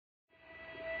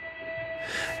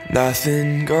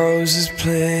Nothing goes as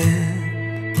planned.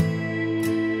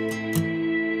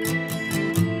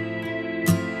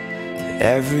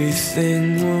 Everything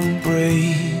will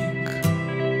break,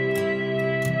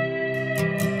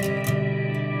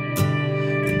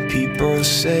 and people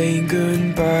say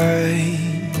goodbye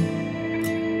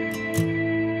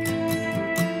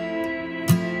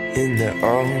in their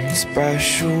own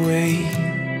special way.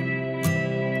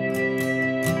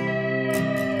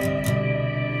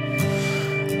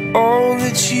 All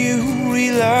that you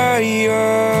rely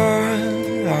on,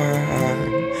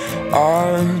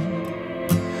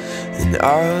 and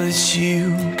all that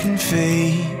you can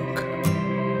fake,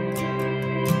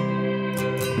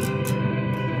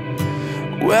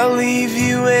 will leave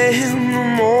you in the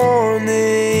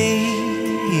morning,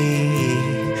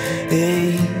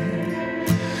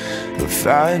 will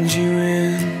find you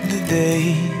in the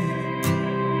day.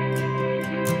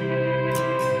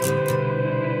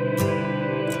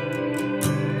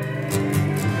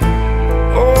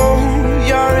 Oh,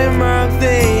 you're in my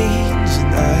veins,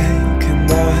 and I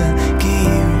cannot get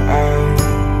you out.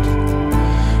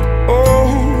 Oh,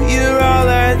 you're all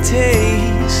I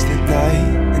taste at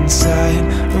night inside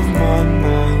of my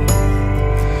mouth.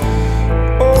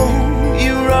 Oh,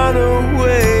 you run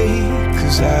away,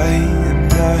 'cause I am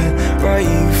not what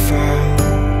you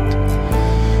found.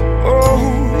 Oh,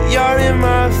 you're in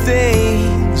my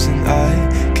veins, and I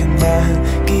cannot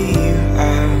get you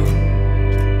out.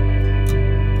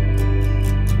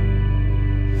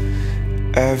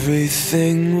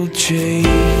 Everything will change.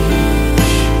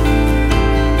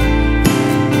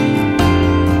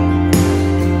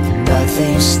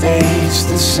 Nothing stays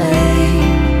the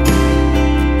same.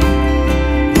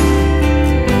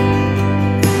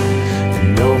 And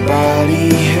nobody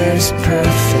here is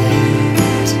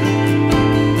perfect.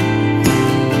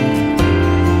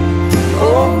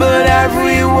 Oh, but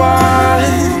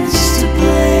everyone's to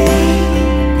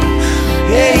blame.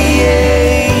 Hey,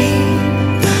 hey.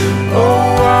 Oh,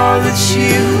 all that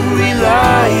you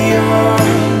rely on.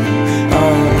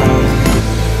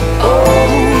 Oh,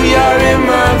 you're in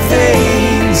my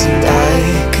veins, and I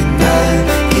cannot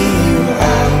get you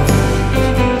out.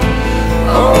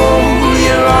 Oh,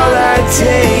 you're all I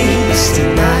taste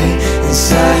tonight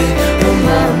inside of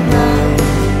my